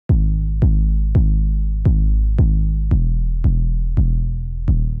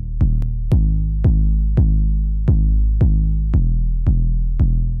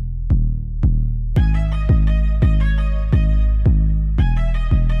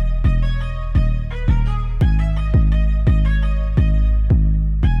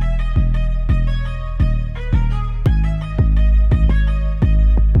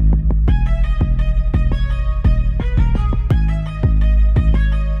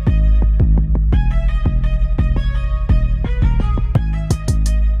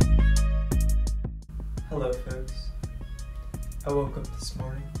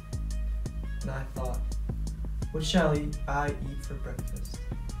shall I eat for breakfast?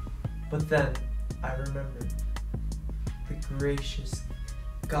 But then I remembered the gracious,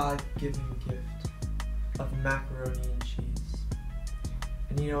 God-given gift of macaroni and cheese.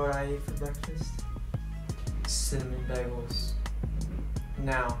 And you know what I ate for breakfast? Cinnamon bagels.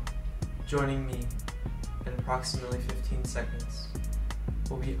 Now, joining me in approximately 15 seconds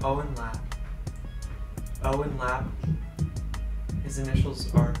will be Owen Lapp. Owen Lapp, his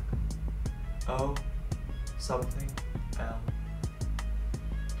initials are O something L.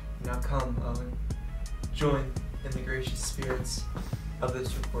 Now come, Owen, join in the gracious spirits of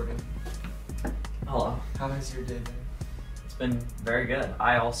this recording. Hello. How has your day been? It's been very good.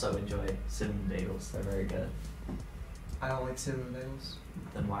 I also enjoy cinnamon bagels. They're very good. I don't like cinnamon bagels.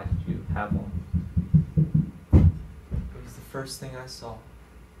 Then why did you have one? It was the first thing I saw.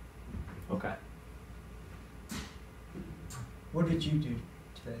 Okay. What did you do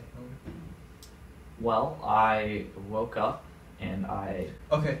today, Owen? Well, I woke up and I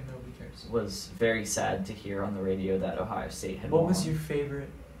Okay, nobody cares. was very sad to hear on the radio that Ohio State had What won. was your favorite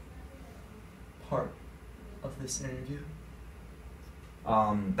part of this interview?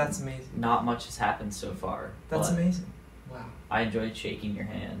 That's amazing. Not much has happened so far. That's but amazing. Wow. I enjoyed shaking your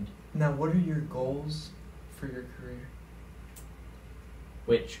hand. Now, what are your goals for your career?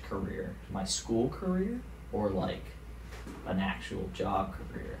 Which career? My school career or like an actual job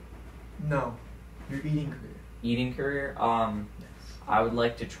career? No, your eating career. Eating career? Yes. I would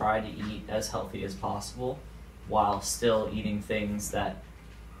like to try to eat as healthy as possible while still eating things that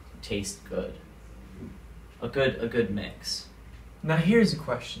taste good. A good mix. Now, here's a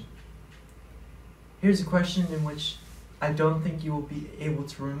question. Here's a question in which I don't think you will be able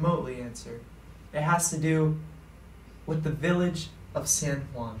to remotely answer. It has to do with the village of San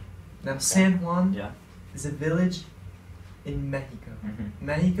Juan. Now, San Juan is a village in Mexico. Mm-hmm.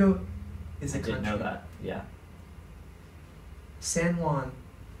 Mexico is a country. I didn't know that. Yeah. San Juan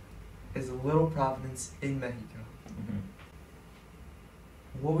is a little province in Mexico. Mm-hmm.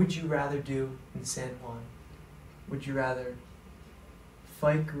 What would you rather do in San Juan? Would you rather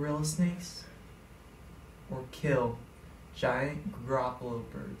fight gorilla snakes or kill giant Garoppolo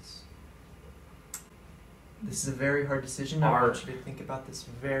birds? This is a very hard decision. I want you to think about this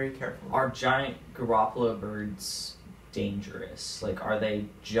very carefully. Are giant Garoppolo birds dangerous? Like, are they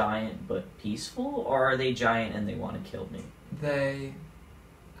giant but peaceful, or are they giant and they want to kill me? They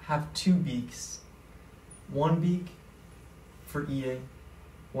have two beaks. One beak for eating,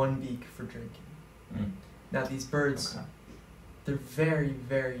 one beak for drinking. Mm. Now, these birds, they're very,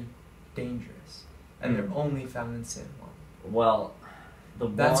 very dangerous, and they're only found in San Juan. Well,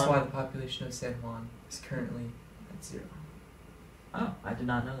 That's why the population of San Juan is currently at 0. Oh, I did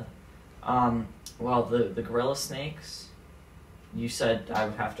not know that. Well, the gorilla snakes, you said I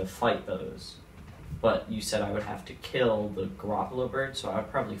would have to fight those, but you said I would have to kill the Garoppolo bird, so I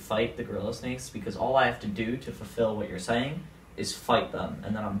would probably fight the gorilla snakes, because all I have to do to fulfill what you're saying is fight them,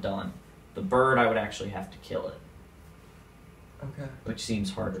 and then I'm done. The bird, I would actually have to kill it. Okay. Which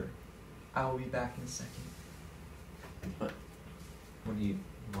seems harder. I will be back in a second. But what do you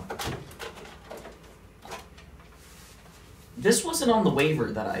want? This wasn't on the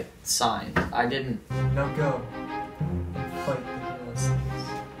waiver that I signed. I didn't. Now go and fight the gorilla snakes.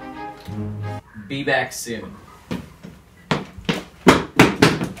 Be back soon.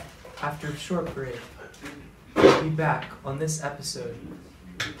 After a short break, we'll be back on this episode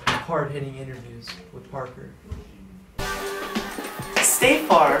of hard-hitting interviews with Parker. State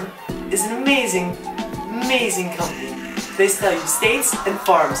Farm is an amazing company. They sell you states and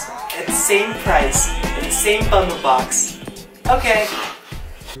farms at the same price, in the same bundle box. Okay.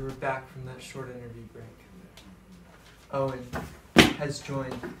 We were back from that short interview break. Owen has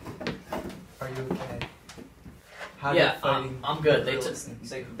joined. Are you okay? How Yeah, did fighting I'm good.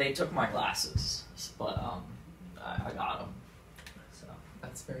 the They took my glasses, but I got them. So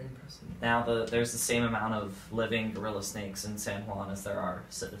That's very impressive. now there's the same amount of living gorilla snakes in San Juan as there are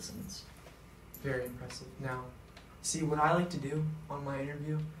citizens. Very impressive. Now, see, what I like to do on my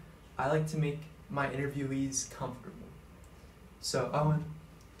interview, I like to make my interviewees comfortable. So, Owen,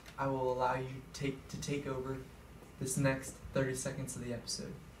 I will allow you to take over this next 30 seconds of the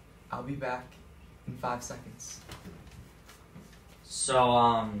episode. I'll be back in 5 seconds.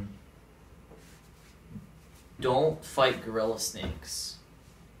 So don't fight gorilla snakes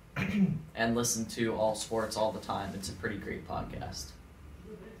and listen to All Sports all the time. It's a pretty great podcast.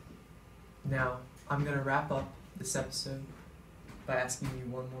 Now, I'm going to wrap up this episode by asking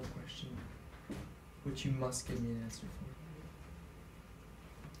you one more question, which you must give me an answer for.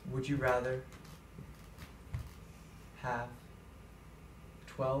 Would you rather have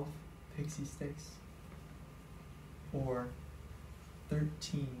 12 pixie sticks or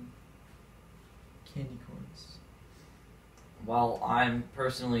 13 candy corns? Well, I'm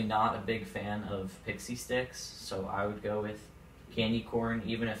personally not a big fan of pixie sticks, so I would go with candy corn,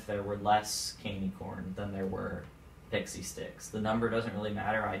 even if there were less candy corn than there were pixie sticks. The number doesn't really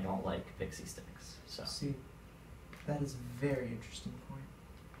matter. I don't like pixie sticks. So See, that is a very interesting point.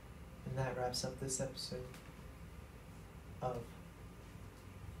 And that wraps up this episode of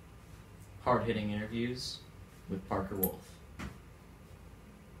hard-hitting interviews with Parker Wolfe.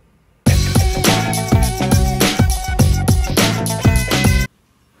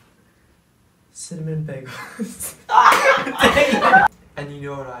 cinnamon bagels. And you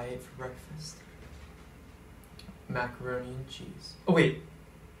know what I ate for breakfast? Macaroni and cheese. Oh wait.